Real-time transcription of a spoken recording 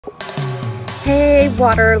Hey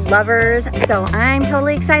water lovers, so I'm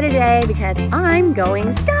totally excited today because I'm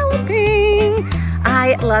going scalloping.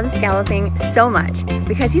 I love scalloping so much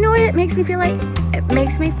because you know what it makes me feel like? It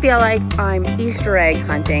makes me feel like I'm Easter egg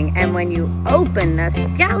hunting, and when you open the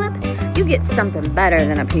scallop, you get something better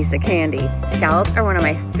than a piece of candy. Scallops are one of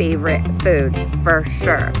my favorite foods for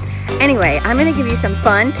sure. Anyway, I'm gonna give you some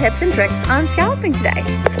fun tips and tricks on scalloping today.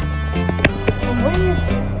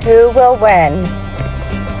 Who will win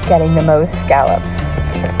getting the most scallops?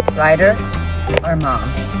 Ryder or Mom?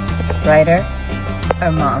 Ryder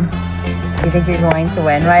or Mom? You think you're going to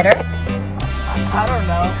win, Ryder? I don't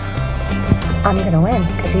know. I'm gonna win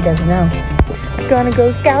because he doesn't know. Gonna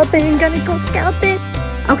go scalloping, gonna go scalloping.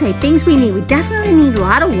 Okay, things we need. We definitely need a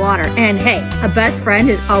lot of water. And hey, a best friend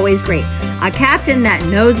is always great. A captain that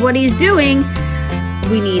knows what he's doing.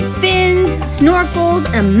 We need fins,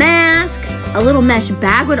 snorkels, a mask. A little mesh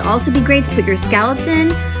bag would also be great to put your scallops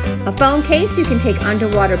in. A phone case so you can take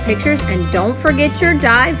underwater pictures, and don't forget your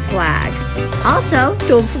dive flag. Also,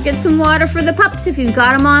 don't forget some water for the pups if you've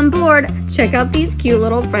got them on board. Check out these cute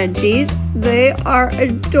little Frenchies. They are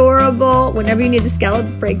adorable. Whenever you need a scallop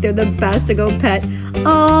break, they're the best to go pet.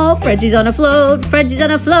 Oh, Frenchies on a float, Frenchies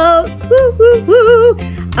on a float. Woo, woo, woo.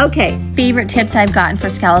 Okay, favorite tips I've gotten for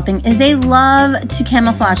scalloping is they love to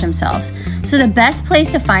camouflage themselves. So the best place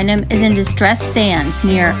to find them is in distressed sands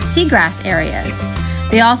near seagrass areas.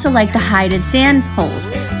 They also like to hide in sand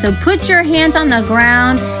holes. So put your hands on the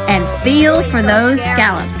ground and feel for those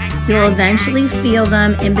scallops. You'll eventually feel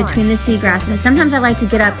them in between the seagrass. And sometimes I like to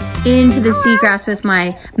get up into the seagrass with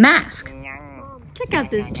my mask. Check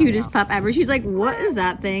out this cutest pup ever. She's like, what is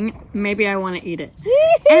that thing? Maybe I want to eat it.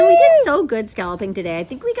 And we did so good scalloping today. I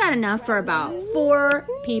think we got enough for about 4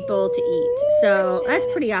 people to eat. So that's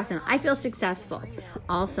pretty awesome. I feel successful.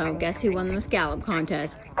 Also, guess who won the scallop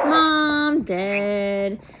contest? Mom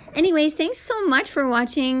did. Anyways, thanks so much for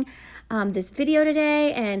watching this video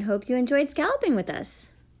today, and hope you enjoyed scalloping with us.